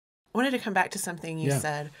wanted to come back to something you Yeah.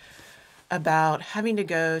 said about having to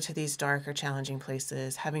go to these dark or challenging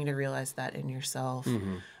places, having to realize that in yourself.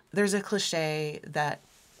 Mm-hmm. There's a cliche that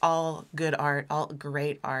all good art, all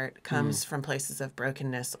great art comes from places of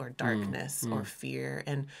brokenness or darkness or fear.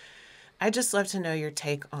 And I just love to know your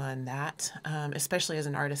take on that, especially as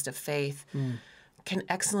an artist of faith. Can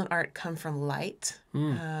excellent art come from light?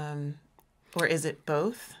 Or is it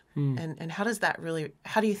both? And how does that really,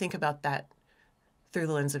 how do you think about that through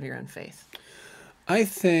the lens of your own faith? I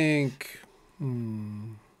think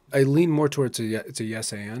I lean more towards it's a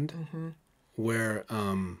yes and, where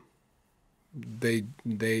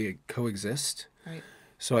they coexist. Right.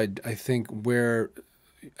 So I think where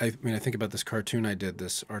I think about this cartoon I did,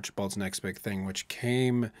 this Archibald's Next Big Thing, which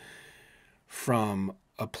came from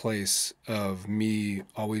a place of me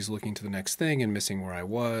always looking to the next thing and missing where I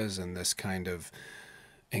was, and this kind of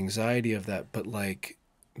anxiety of that, but like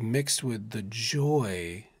mixed with the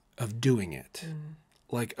joy of doing it.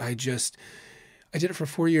 Like I did it for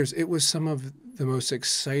 4 years. It was some of the most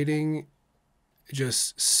exciting,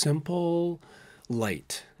 just simple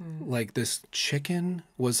light. Like this chicken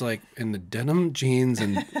was like in the denim jeans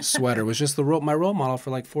and sweater was just my role model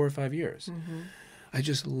for like 4 or 5 years. I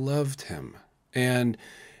just loved him. And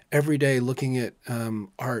every day looking at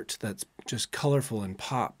art that's just colorful and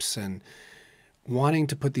pops and wanting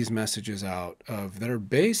to put these messages out that are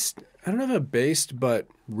based, I don't know if based, but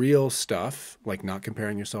real stuff, like not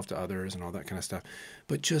comparing yourself to others and all that kind of stuff,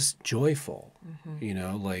 but just joyful,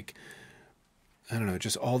 like, I don't know,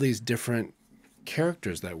 just all these different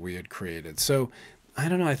characters that we had created. So I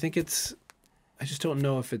don't know. I think I just don't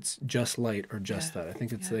know if it's just light or just that. I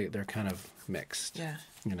think they're kind of mixed,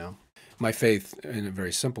 My faith in a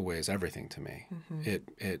very simple way is everything to me.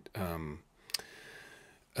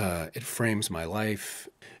 It frames my life.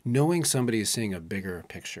 Knowing somebody is seeing a bigger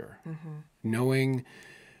picture, knowing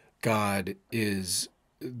God is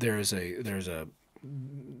there's a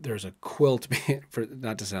quilt being,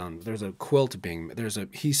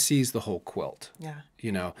 he sees the whole quilt.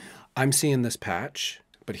 Yeah. I'm seeing this patch,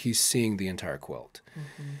 but he's seeing the entire quilt.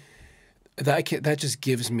 That just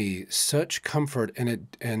gives me such comfort,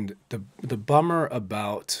 and the bummer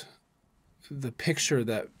about the picture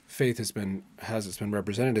that faith has been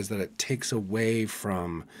represented is that it takes away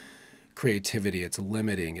from creativity. It's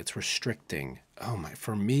limiting. It's restricting.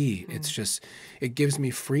 For me, it's just, it gives me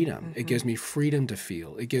freedom. It gives me freedom to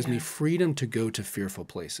feel. It gives me freedom to go to fearful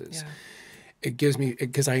places. It gives me,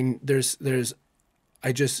 because having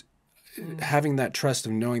that trust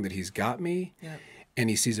of knowing that he's got me and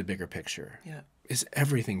he sees a bigger picture is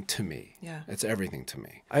everything to me. It's everything to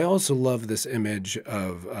me. I also love this image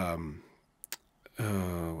of,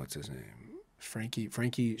 what's his name?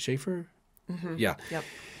 Frankie Schaefer? Yeah. Yep.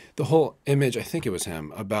 The whole image, I think it was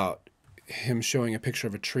him, about him showing a picture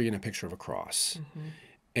of a tree and a picture of a cross.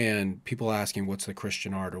 And people asking, what's the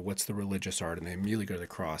Christian art or what's the religious art? And they immediately go to the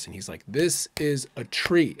cross. And he's like, this is a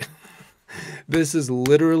tree. This is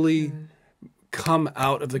literally come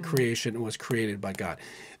out of the creation and was created by God.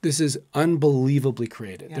 This is unbelievably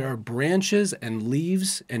created. There are branches and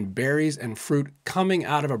leaves and berries and fruit coming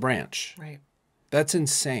out of a branch. Right. That's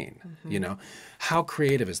insane. How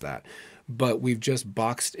creative is that? But we've just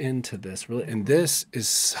boxed into this, really, and this is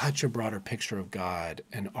such a broader picture of God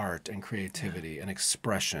and art and creativity and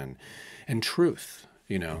expression and truth,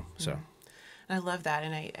 so. I love that,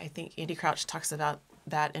 and I think Andy Crouch talks about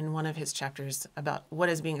that in one of his chapters about what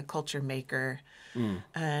is being a culture maker,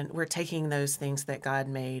 and we're taking those things that God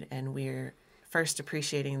made and we're first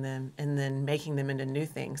appreciating them and then making them into new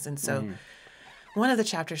things. And so one of the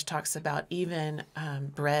chapters talks about even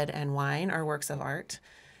bread and wine are works of art.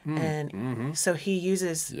 And so he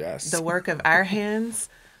uses the work of our hands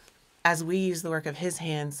as we use the work of his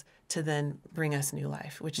hands to then bring us new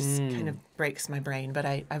life, which is kind of breaks my brain. But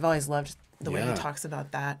I've always loved the way he talks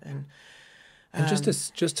about that. And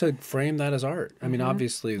just to frame that as art. I mean,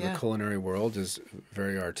 obviously the culinary world is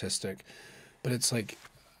very artistic, but it's like,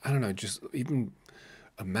 I don't know, just even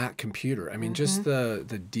a Mac computer. I mean, just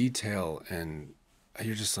the detail, and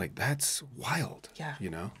you're just like, that's wild. Yeah.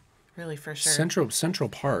 Really, for sure. Central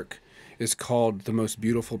Park is called the most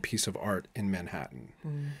beautiful piece of art in Manhattan.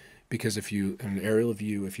 Because in an aerial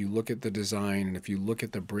view, if you look at the design and if you look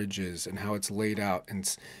at the bridges and how it's laid out, and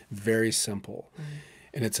it's very simple.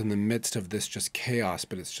 And it's in the midst of this just chaos,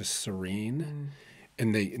 but it's just serene.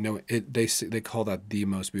 And they call that the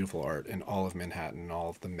most beautiful art in all of Manhattan, all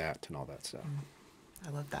of the Met and all that stuff. I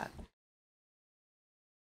love that.